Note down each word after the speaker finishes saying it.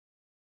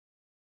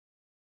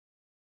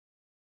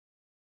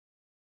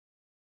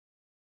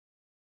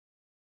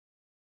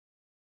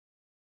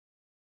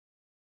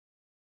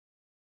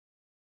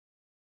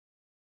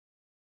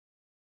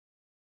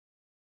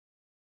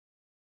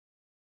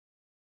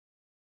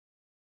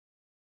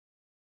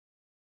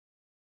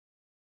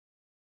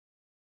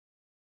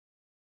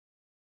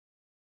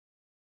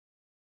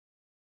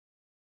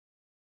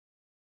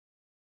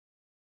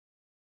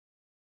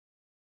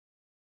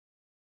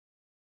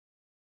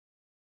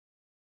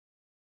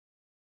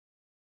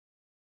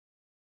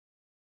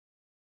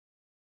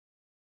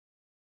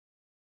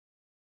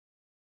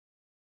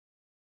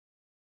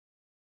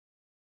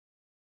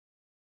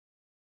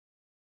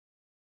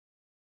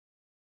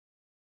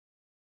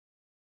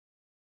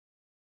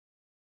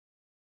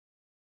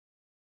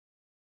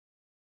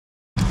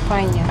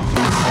fajnie.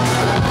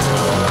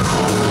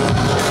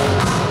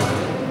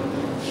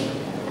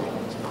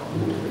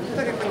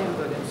 Tak jak pani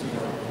wybrać.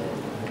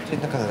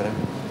 Czyli na kamerę.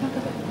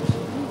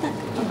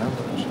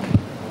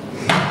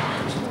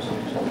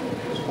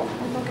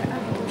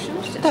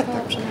 Tak,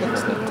 tak,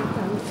 przepraszam.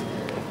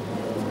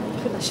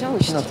 Chyba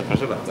siąść. No to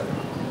proszę bardzo.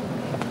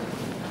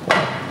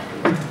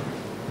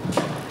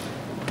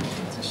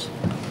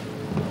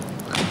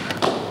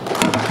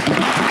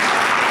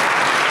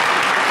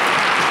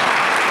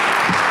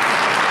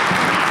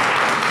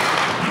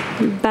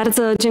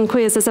 Bardzo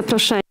dziękuję za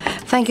zaproszenie.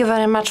 Thank you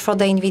very much for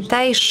the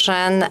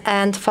invitation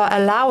and for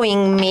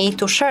allowing me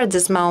to share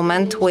this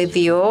moment with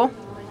you.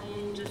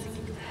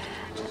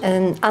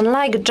 And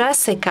unlike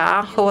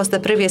Jessica, who was the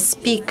previous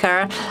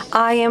speaker,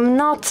 I am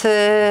not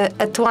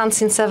at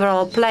once in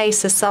several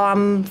places, so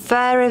I'm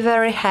very,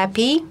 very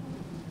happy.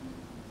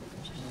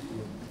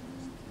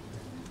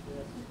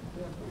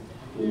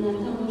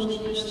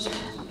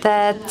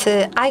 That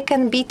I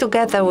can be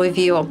together with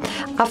you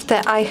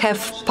after I have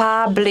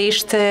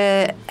published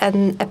a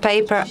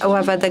paper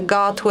whether the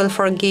God will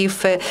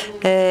forgive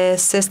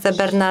Sister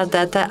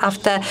Bernadette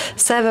after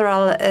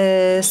several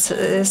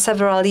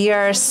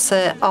years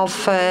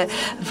of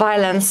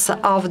violence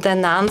of the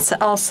nuns,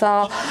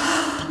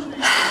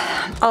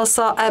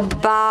 also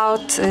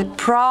about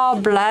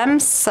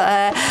problems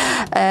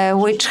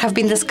which have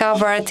been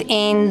discovered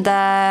in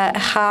the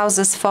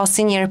houses for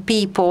senior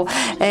people.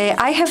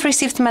 I have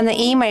received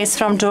many emails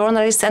from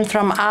journalists and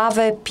from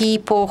other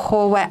people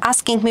who were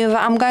asking me if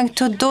I'm going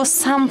to do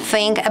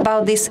something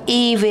about these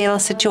evil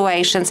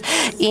situations.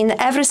 In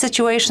every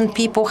situation,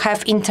 people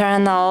have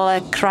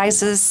internal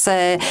crises,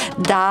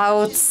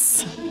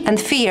 doubts, and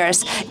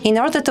fears. In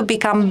order to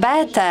become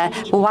better,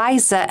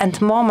 wiser, and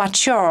more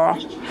mature,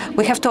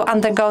 we have to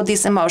undergo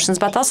these emotions.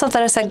 But also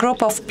there is a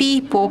group of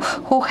people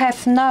who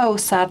have no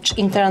such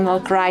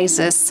internal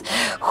crisis,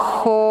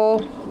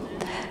 who,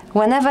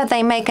 whenever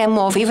they make a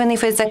move, even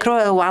if it's a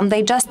cruel one,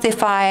 they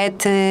justify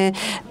it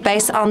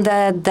based on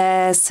the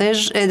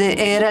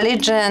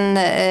religion,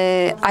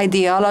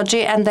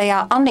 ideology, and they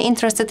are only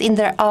interested in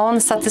their own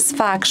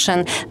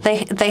satisfaction.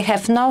 They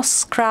have no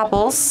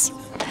scruples.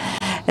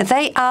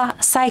 They are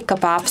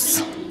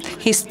psychopaths.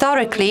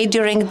 Historically,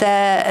 during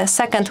the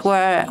Second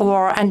World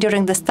War and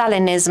during the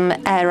Stalinism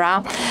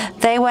era,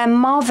 they were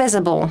more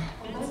visible.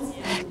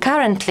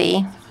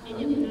 Currently,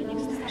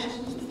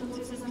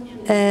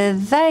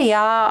 they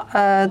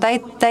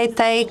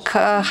take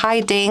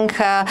hiding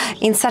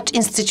in such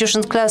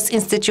institutions, closed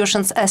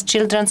institutions as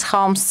children's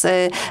homes,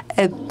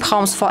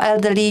 homes for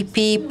elderly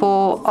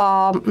people,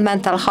 or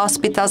mental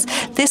hospitals.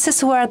 This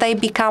is where they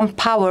become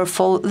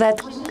powerful.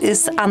 That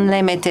is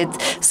unlimited.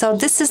 So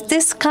this is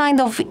this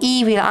kind of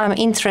evil I'm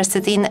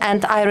interested in,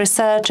 and I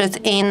research it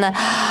in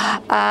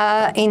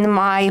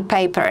my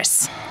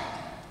papers.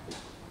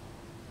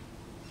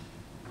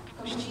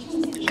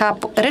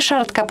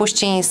 Ryszard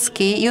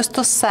Kapuściński used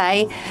to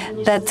say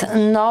that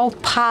no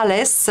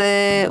palace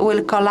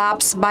will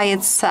collapse by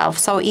itself.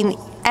 So in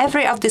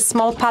every of these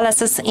small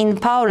palaces in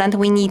Poland,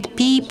 we need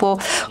people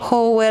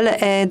who will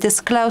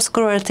disclose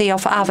cruelty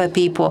of other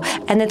people.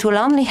 And it will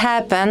only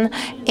happen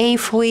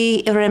if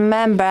we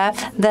remember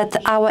that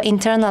our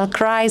internal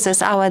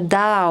crisis, our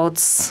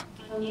doubts,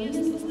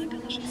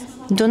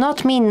 do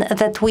not mean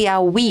that we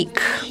are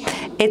weak.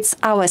 It's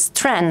our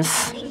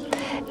strength.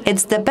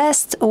 It's the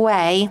best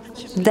way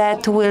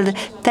that will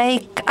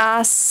take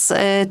us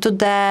to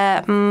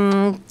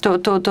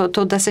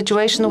the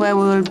situation where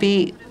we will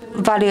be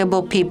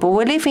valuable people.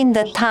 We live in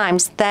the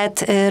times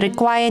that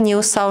require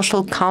new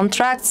social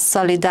contracts,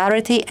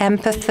 solidarity,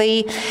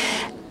 empathy,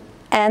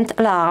 and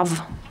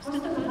love.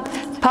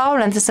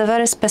 Poland is a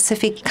very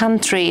specific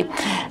country.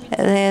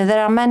 There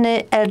are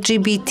many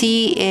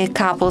LGBT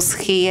couples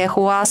here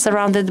who are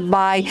surrounded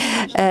by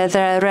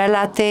their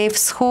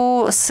relatives,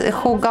 who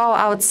go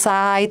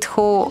outside,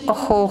 who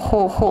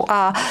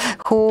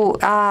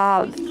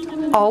are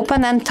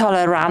open and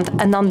tolerant.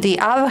 And on the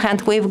other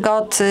hand, we've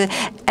got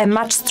a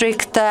much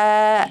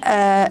stricter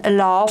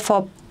law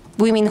for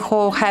women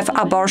who have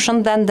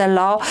abortion than the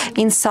law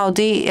in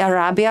Saudi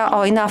Arabia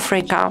or in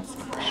Africa.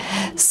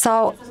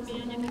 So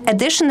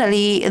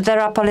additionally, there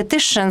are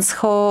politicians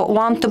who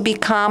want to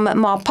become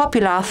more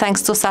popular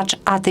thanks to such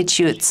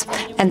attitudes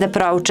and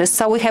approaches.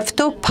 So we have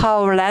two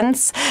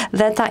Polands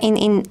that are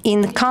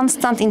in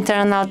constant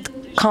internal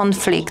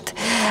conflict.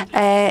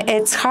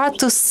 It's hard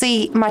to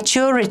see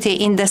maturity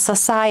in the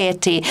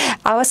society.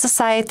 Our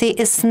society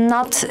is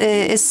not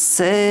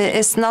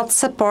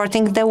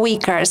supporting the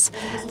weakers.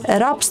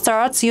 Rob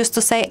Sturz used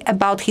to say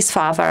about his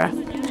father,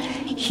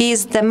 "He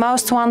is the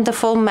most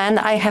wonderful man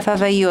I have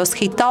ever used.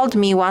 He told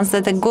me once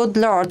that the good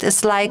Lord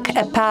is like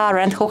a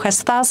parent who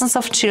has thousands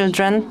of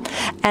children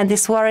and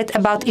is worried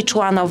about each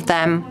one of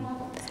them.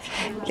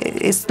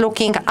 Is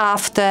looking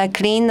after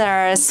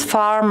cleaners,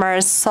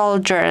 farmers,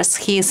 soldiers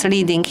he is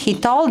leading. He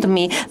told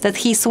me that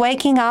he's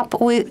waking up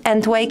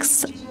and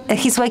wakes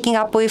he's waking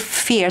up with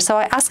fear. So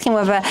I asked him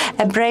whether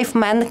a brave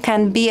man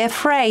can be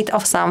afraid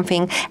of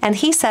something. And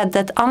he said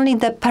that only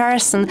the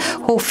person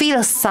who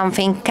feels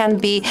something can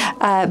be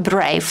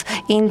brave.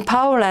 In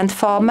Poland,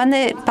 for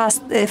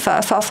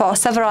for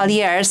several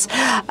years,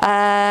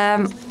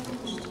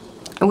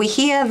 we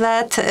hear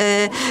that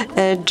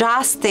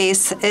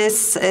justice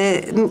is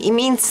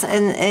means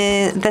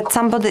that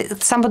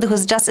somebody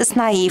who's just is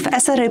naive.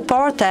 As a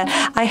reporter,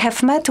 I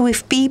have met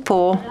with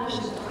people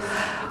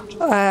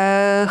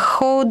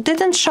who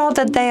didn't show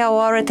that they are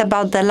worried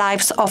about the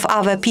lives of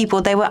other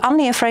people. They were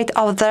only afraid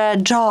of their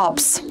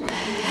jobs.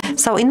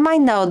 So in my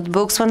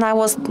notebooks, when I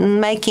was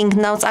making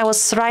notes, I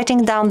was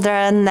writing down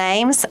their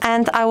names,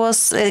 and I was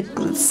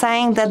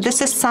saying that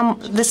this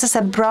is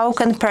a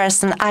broken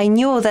person. I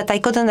knew that I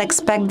couldn't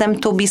expect them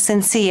to be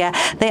sincere.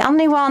 They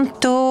only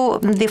want to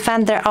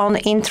defend their own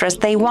interests.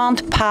 They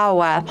want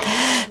power.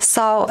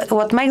 So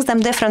what makes them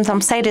different from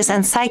sadists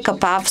and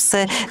psychopaths,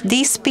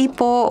 these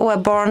people were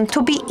born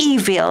to be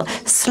evil.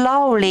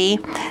 Slowly,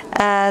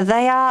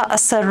 they are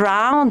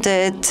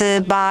surrounded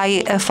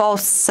by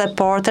false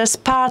supporters,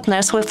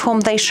 partners with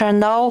whom they share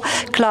no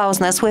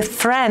closeness, with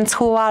friends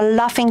who are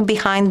laughing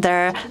behind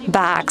their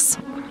backs,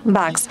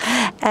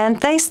 and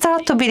they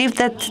start to believe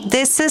that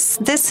this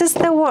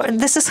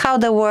is how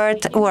the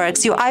world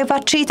works. You either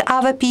cheat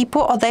other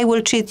people or they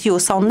will cheat you.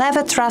 So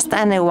never trust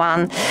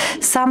anyone.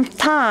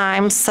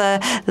 Sometimes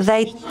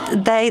they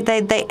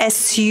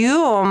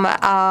assume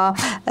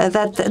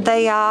that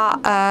they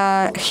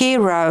are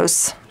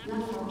heroes.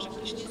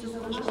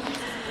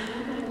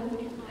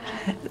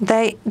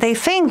 They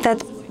think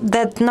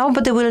that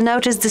nobody will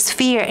notice this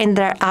fear in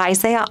their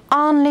eyes. They are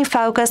only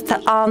focused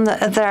on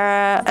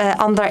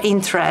their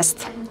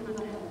interest.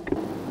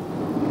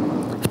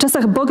 W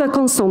czasach Boga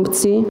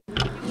konsumpcji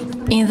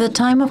in the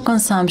time of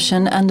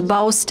consumption and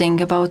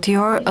boasting about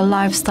your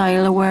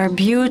lifestyle, where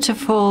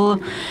beautiful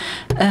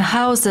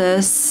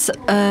houses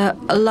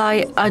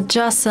lie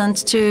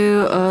adjacent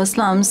to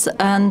slums,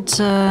 and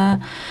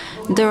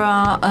there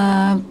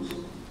are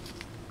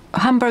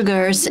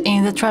hamburgers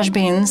in the trash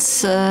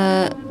bins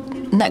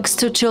next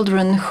to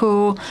children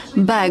who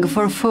beg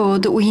for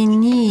food, we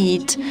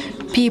need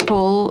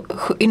people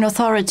in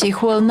authority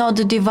who will not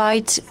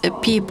divide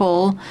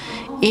people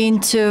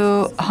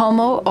into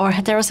homo or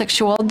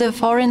heterosexual, the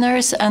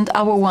foreigners and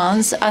our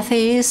ones,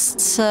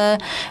 atheists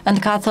and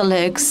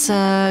Catholics,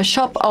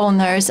 shop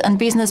owners and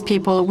business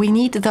people. We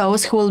need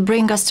those who will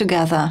bring us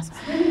together.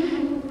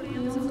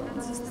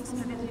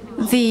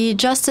 The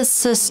justice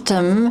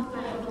system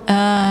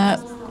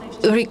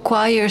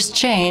requires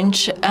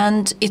change,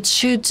 and it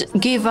should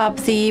give up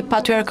the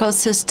patriarchal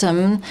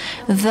system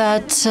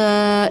that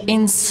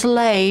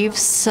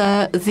enslaves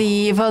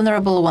the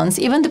vulnerable ones.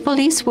 Even the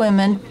police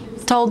women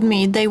told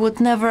me they would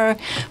never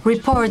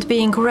report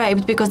being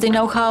raped because they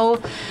know how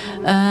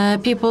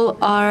people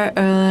are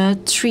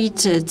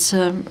treated.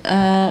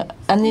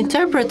 An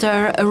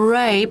interpreter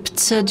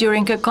raped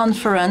during a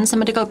conference, a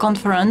medical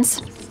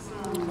conference,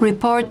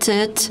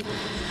 reported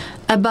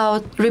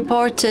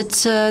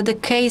the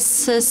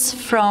cases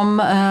from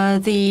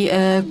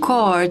the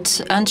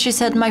court, and she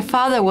said, my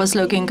father was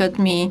looking at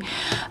me,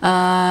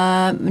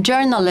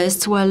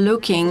 journalists were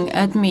looking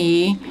at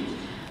me.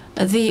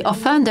 The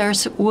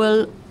offenders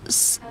will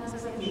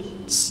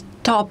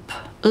stop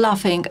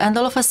laughing, and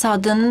all of a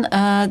sudden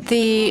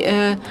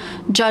the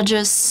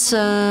judge's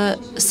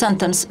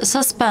sentence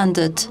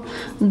suspended.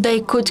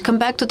 They could come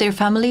back to their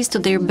families, to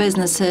their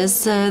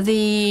businesses.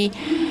 The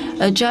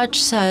judge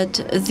said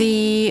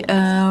they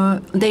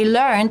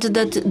learned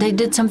that they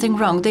did something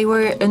wrong. They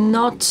were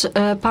not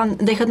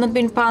they had not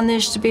been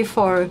punished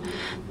before.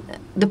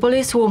 The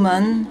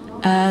policewoman,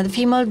 the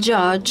female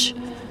judge,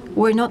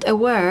 were not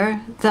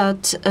aware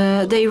that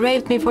they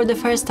raped me for the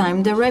first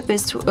time. The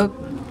rapist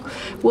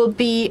will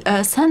be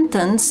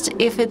sentenced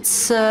if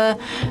it's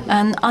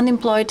an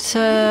unemployed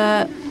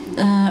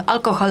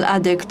alcohol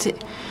addict.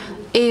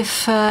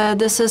 If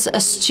this is a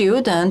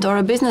student or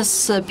a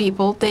business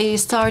people, they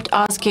start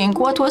asking,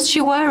 what was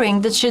she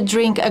wearing? Did she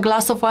drink a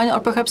glass of wine or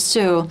perhaps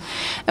two?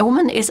 A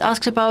woman is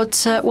asked about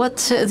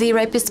what the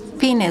rapist's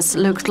penis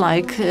looked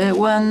like.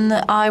 When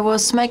I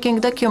was making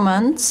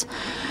documents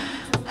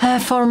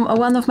for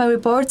one of my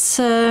reports,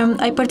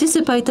 I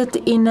participated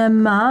in a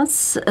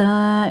mass,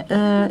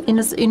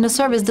 in a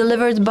service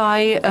delivered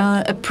by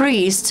a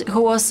priest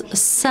who was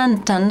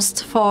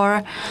sentenced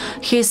for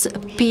his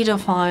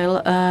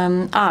pedophile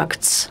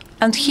acts.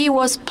 And he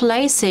was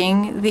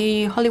placing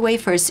the holy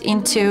wafers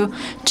into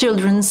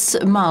children's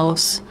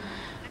mouths.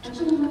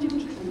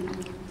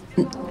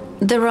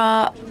 There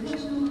are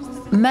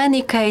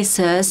many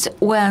cases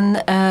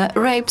when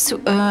rapes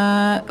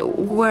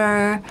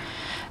were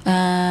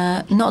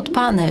not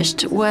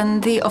punished,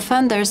 when the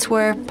offenders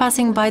were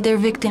passing by their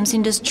victims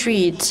in the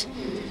street.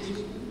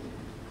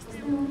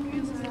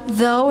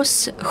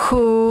 Those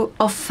who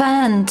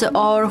offend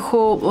or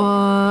who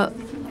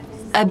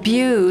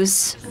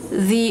abuse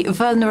the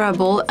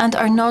vulnerable and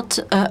are not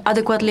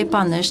adequately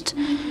punished.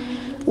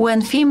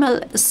 When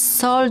female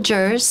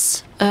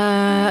soldiers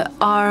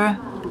are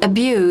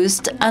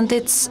abused, and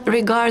it's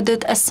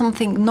regarded as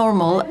something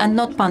normal and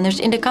not punished.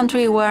 In a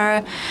country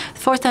where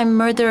fourth-time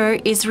murderer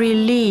is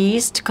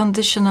released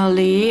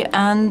conditionally,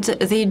 and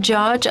the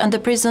judge and the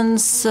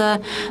prison's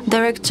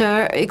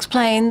director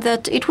explained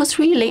that it was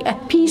really a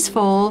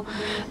peaceful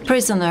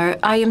prisoner.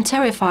 I am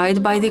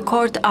terrified by the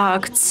court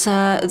acts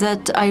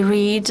that I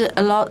read,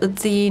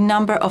 the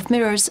number of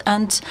mirrors,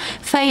 and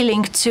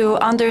failing to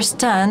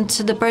understand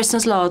the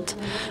person's lot.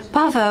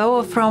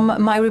 Paweł, from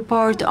my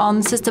report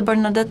on Sister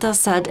Bernadette,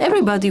 said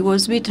everybody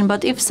was beaten,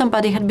 but if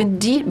somebody had been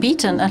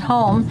beaten at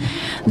home,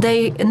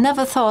 they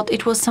never thought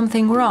it was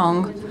something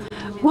wrong.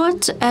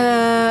 What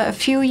a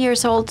few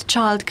years old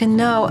child can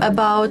know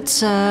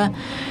about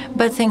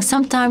bad things?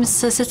 Sometimes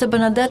Sister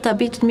Bernadette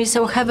beat me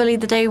so heavily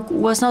that I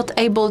was not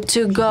able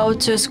to go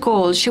to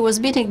school. She was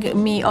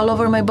beating me all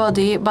over my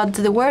body, but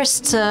the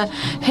worst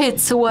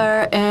hits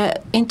were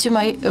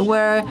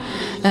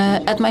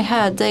at my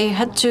head. They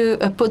had to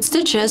put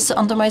stitches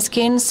under my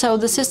skin, so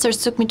the sisters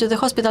took me to the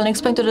hospital and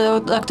explained to the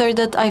doctor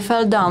that I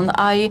fell down.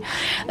 I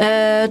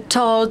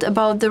told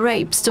about the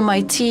rapes to my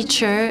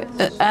teacher,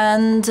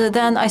 and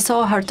then I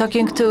saw her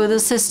talking to the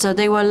sister.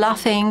 They were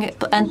laughing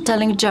and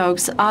telling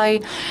jokes.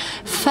 I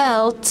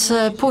felt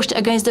pushed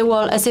against the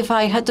wall as if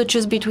I had to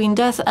choose between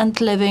death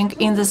and living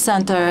in the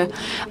center.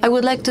 I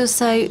would like to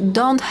say,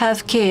 don't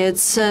have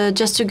kids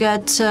just to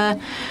get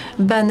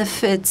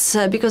benefits,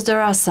 because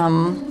there are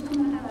some.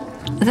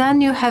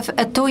 Then you have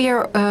a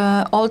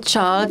 2-year-old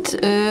child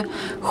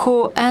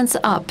who ends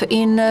up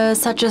in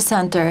such a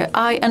center.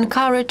 I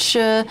encourage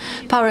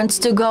parents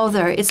to go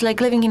there. It's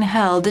like living in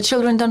hell. The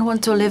children don't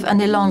want to live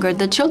any longer.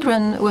 The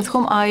children with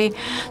whom I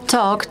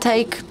talk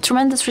take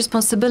tremendous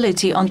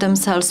responsibility on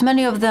themselves.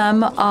 Many of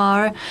them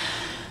are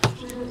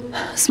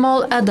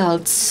small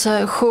adults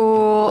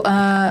who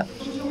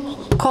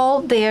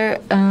call their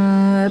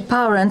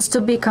parents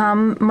to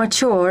become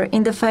mature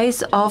in the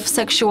face of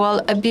sexual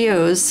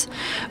abuse,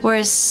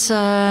 whereas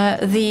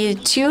the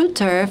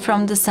tutor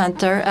from the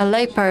center, a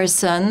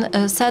layperson,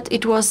 said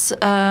it was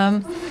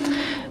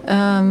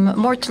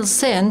mortal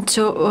sin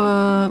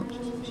to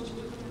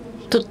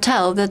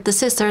tell that the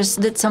sisters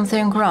did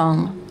something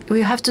wrong.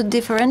 We have to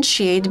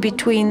differentiate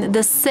between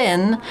the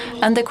sin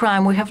and the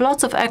crime. We have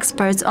lots of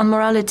experts on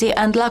morality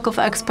and lack of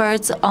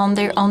experts on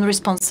their own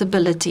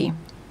responsibility.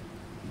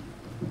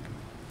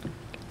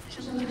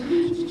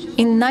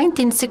 In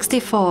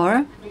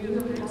 1964,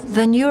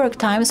 the New York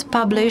Times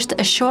published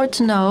a short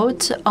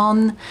note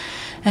on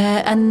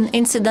an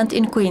incident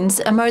in Queens.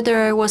 A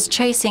murderer was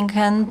chasing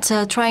and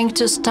trying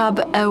to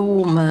stab a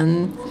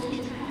woman.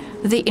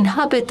 The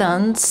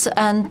inhabitants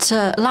and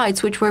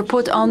lights which were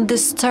put on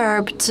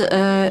disturbed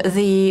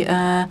the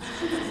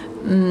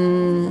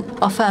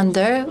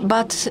offender,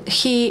 but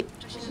he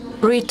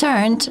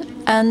returned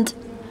and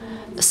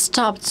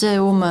stopped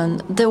the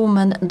woman. The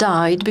woman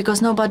died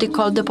because nobody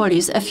called the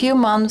police. A few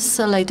months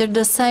later,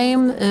 the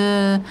same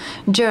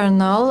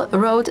journal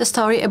wrote a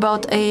story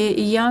about a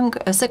young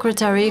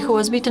secretary who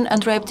was beaten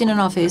and raped in an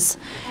office.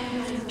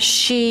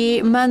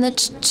 She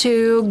managed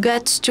to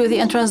get to the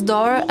entrance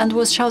door and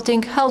was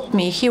shouting, "Help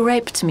me, he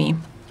raped me."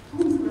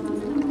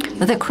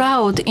 The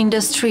crowd in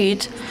the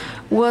street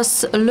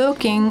was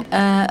looking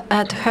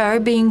at her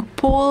being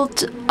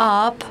pulled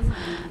up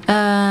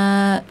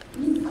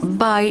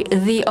by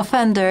the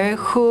offender,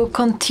 who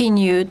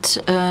continued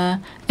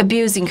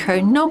abusing her.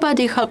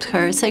 Nobody helped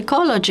her.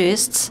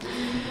 Psychologists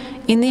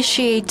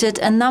initiated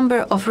a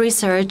number of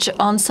research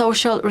on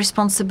social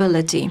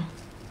responsibility.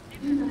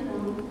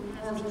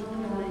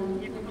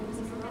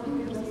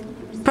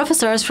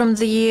 Professors from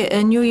the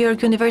New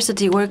York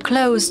University were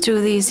close to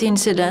these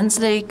incidents.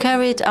 They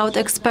carried out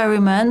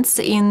experiments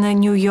in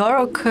New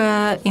York,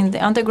 in the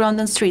underground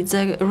and streets.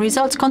 The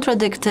results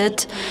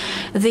contradicted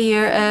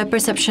their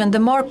perception. The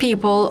more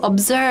people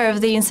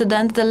observe the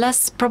incident, the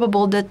less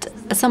probable that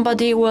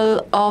somebody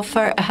will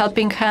offer a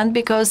helping hand,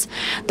 because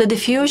the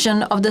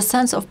diffusion of the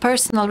sense of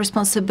personal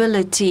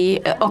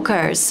responsibility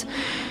occurs.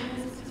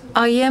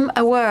 I am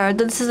aware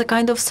that this is a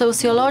kind of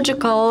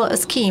sociological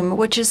scheme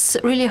which is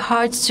really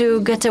hard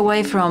to get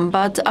away from,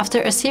 but after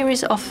a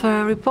series of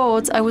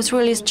reports, I was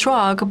really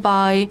struck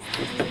by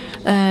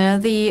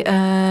the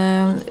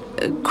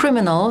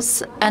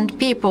criminals and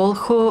people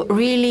who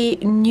really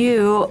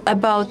knew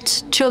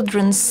about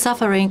children's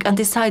suffering and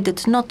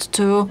decided not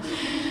to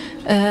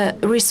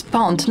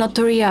respond, not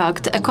to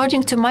react.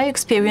 According to my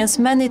experience,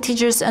 many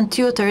teachers and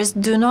tutors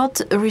do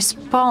not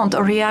respond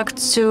or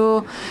react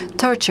to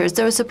tortures.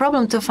 There is a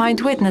problem to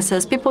find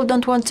witnesses. People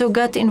don't want to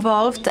get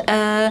involved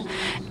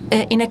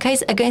in a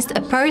case against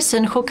a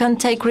person who can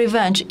take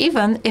revenge,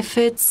 even if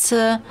it's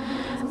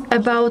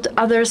about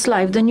others'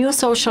 life. The new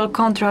social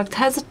contract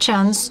has a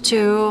chance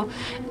to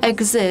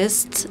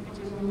exist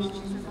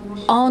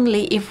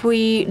only if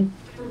we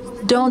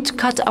don't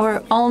cut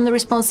our own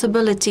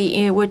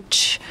responsibility,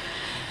 which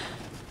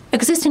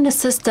exists in the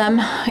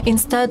system,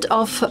 instead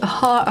of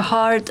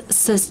hard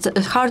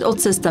old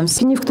systems.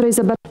 w której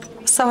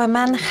So a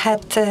man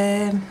had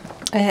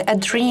a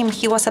dream.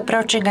 He was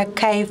approaching a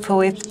cave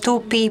with two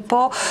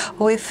people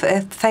with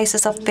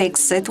faces of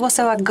pigs. It was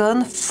a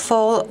lagoon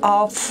full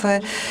of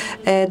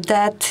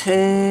dead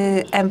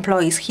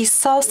employees. He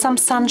saw some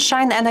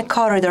sunshine and a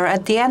corridor.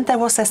 At the end, there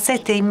was a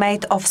city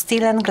made of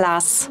steel and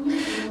glass.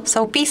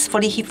 So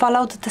peacefully, he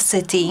followed the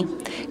city.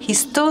 He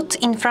stood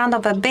in front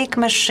of a big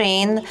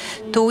machine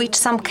to which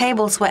some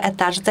cables were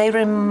attached. They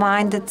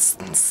reminded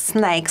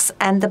snakes,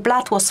 and the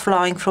blood was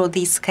flowing through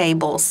these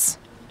cables.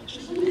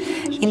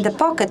 In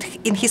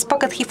his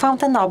pocket, he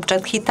found an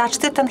object. He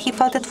touched it, and he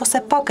felt it was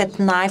a pocket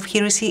knife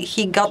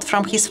he got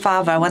from his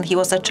father when he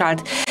was a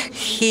child.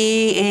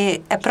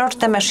 He approached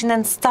the machine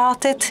and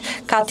started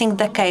cutting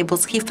the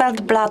cables. He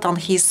felt blood on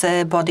his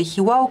body.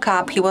 He woke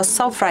up. He was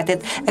so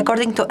frightened.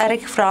 According to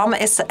Erich Fromm,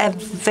 it's a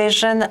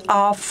vision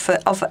of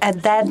a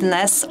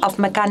deadness of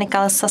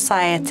mechanical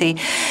society.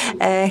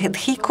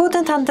 He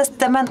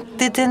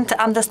didn't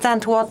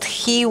understand what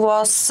he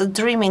was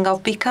dreaming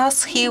of,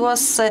 because he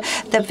was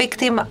the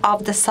victim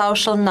of the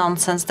social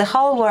nonsense. The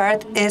whole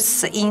world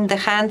is in the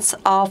hands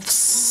of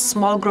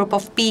small group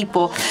of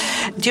people.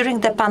 During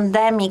the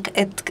pandemic,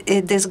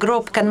 this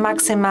group can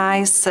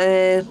maximize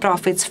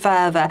profits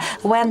further.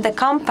 When the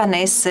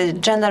companies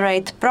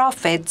generate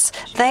profits,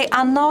 they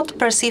are not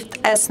perceived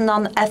as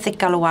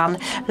non-ethical one.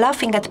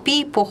 Laughing at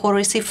people who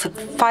receive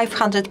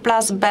 500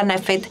 plus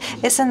benefit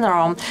is a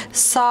norm.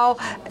 So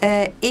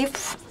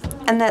if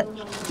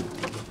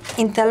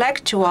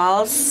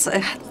intellectuals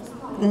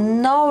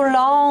no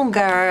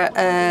longer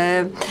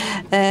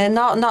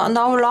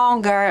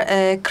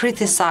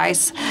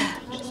criticize.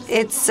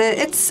 It's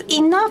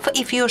enough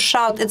if you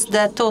shout it's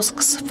the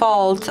Tusk's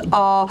fault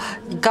or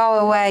go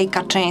away,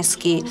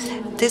 Kaczyński.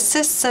 This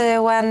is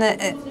when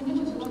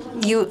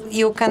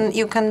you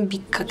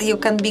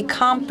can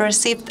become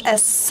perceived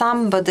as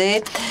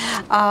somebody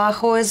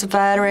who is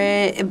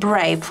very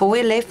brave.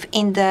 We live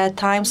in the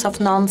times of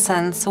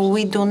nonsense.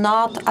 We do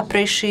not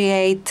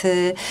appreciate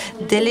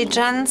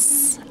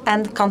diligence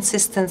and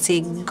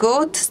consistency.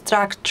 Good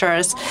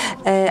structures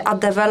are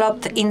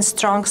developed in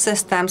strong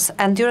systems,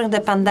 and during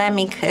the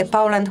pandemic,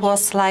 Poland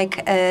was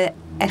like a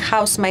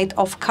house made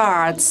of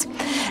cards.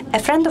 A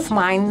friend of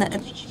mine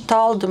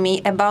told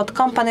me about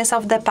companies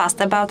of the past,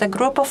 about a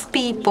group of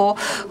people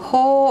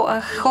who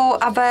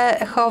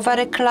are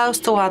very close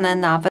to one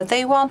another.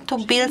 They want to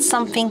build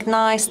something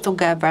nice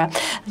together.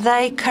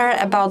 They care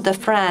about the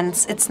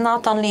friends. It's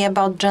not only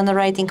about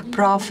generating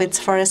profits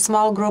for a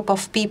small group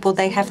of people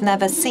they have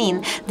never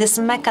seen. This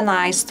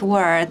mechanized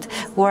world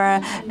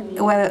where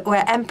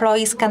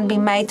employees can be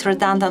made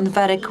redundant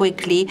very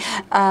quickly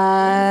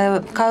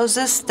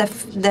causes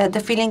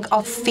the feeling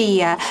of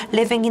fear,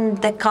 living in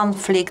the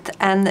conflict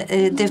and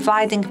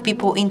dividing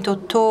people into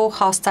two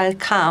hostile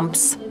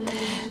camps.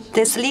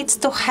 This leads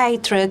to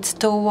hatred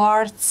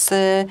towards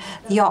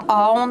your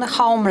own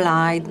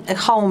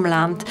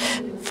homeland.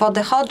 For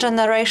the whole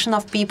generation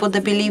of people, the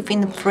belief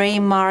in free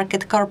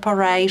market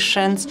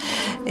corporations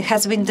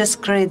has been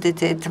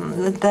discredited.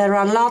 There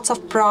are lots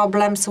of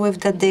problems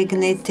with the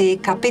dignity.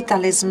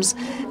 Capitalism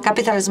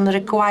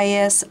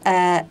requires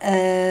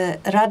a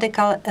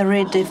radical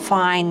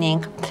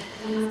redefining.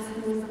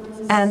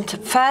 And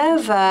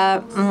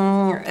further,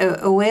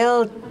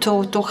 will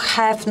to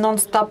have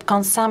non-stop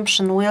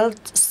consumption will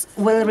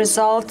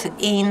result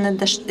in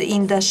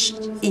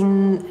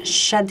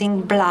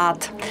shedding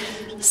blood.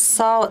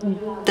 So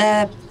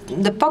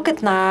the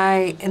pocket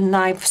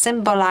knife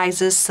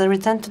symbolizes a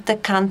return to the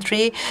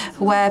country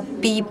where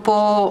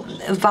people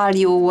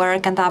value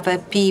work and other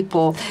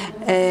people.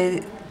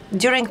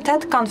 During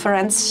TED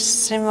conference,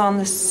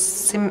 Simon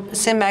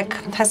Simek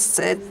has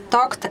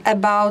talked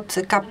about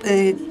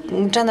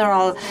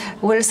General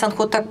Wilson,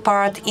 who took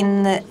part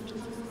in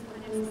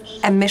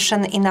a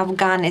mission in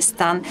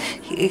Afghanistan.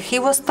 He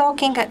was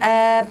talking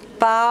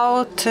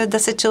about the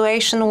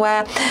situation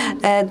where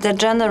the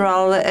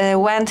general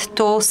went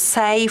to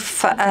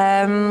save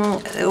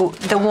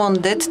the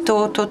wounded,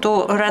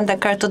 to render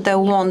care to the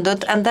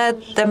wounded, and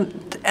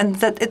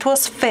that it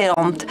was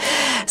filmed.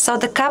 So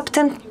the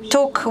captain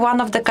took one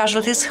of the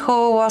casualties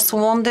who was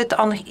wounded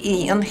on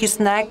his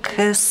neck.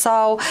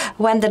 So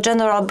when the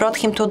general brought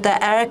him to the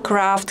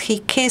aircraft, he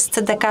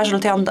kissed the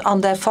casualty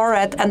on the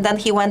forehead, and then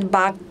he went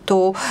back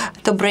to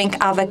bring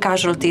other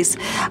casualties.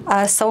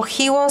 So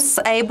he was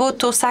able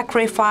to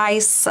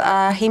sacrifice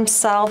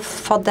himself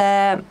for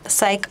the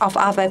sake of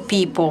other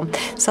people.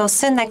 So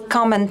Sinek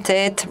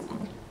commented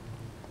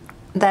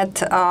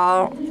that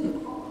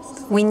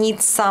we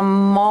need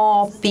some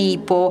more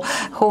people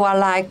who are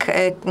like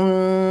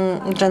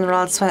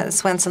General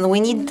Swenson.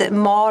 We need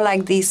more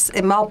like this,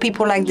 more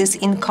people like this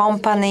in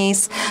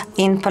companies,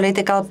 in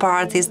political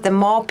parties. The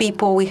more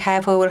people we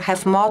will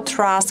have more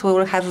trust, we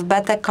will have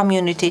better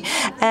community,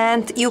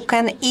 and you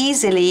can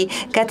easily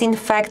get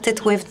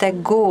infected with the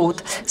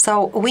good.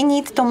 So we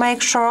need to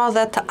make sure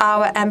that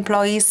our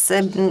employees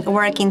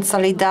work in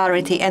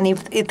solidarity, and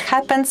if it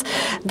happens,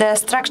 the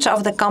structure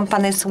of the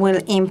companies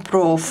will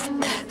improve.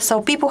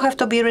 So people have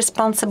to be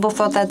responsible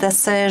for the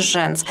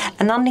decisions,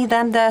 and only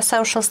then the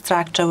social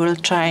structure will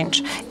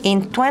change. In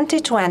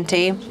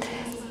 2020,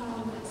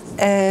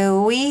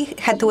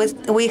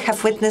 we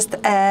have witnessed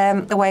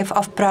a wave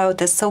of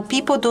protests. So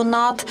people do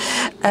not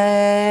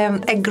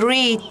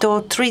agree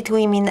to treat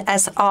women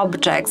as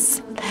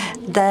objects.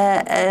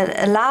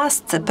 The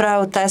last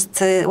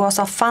protest was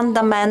of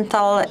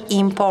fundamental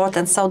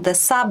importance. So the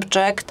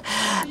subject.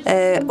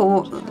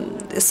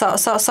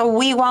 So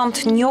we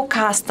want new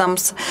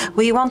customs.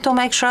 We want to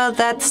make sure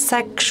that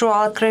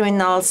sexual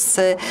criminals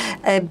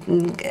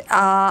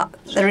are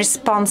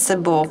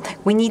responsible.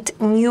 We need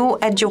new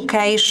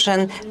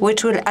education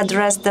which will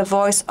address the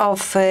voice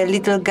of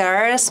little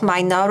girls,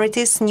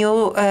 minorities,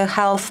 new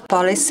health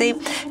policy.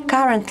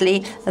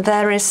 Currently,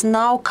 there is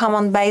no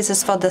common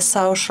basis for the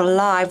social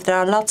life. There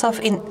are lots of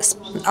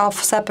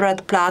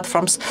separate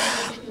platforms,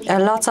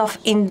 lots of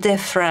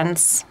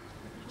indifference.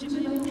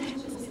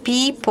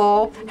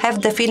 People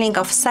have the feeling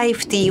of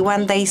safety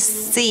when they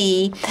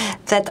see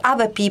that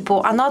other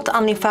people are not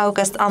only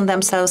focused on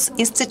themselves.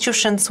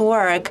 Institutions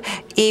work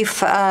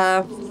if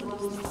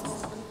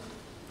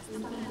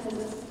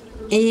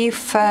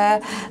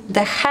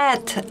the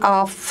head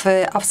of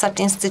such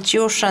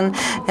institution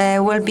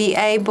will be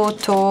able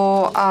to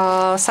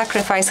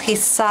sacrifice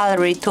his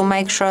salary to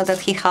make sure that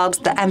he helps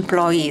the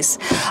employees.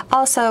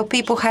 Also,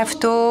 people have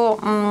to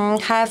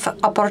have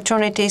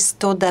opportunities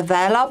to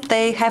develop.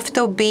 They have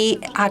to be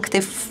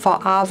active for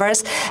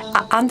others.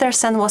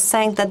 Anderson was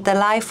saying that the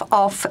life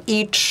of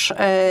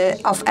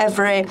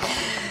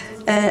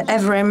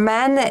every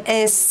man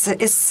is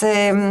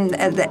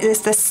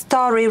the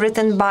story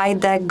written by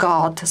the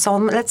God. So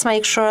let's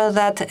make sure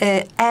that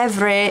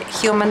every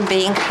human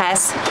being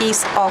has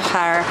his or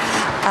her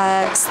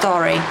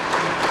story.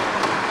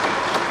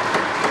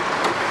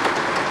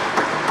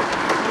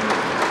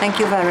 Thank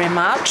you very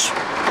much.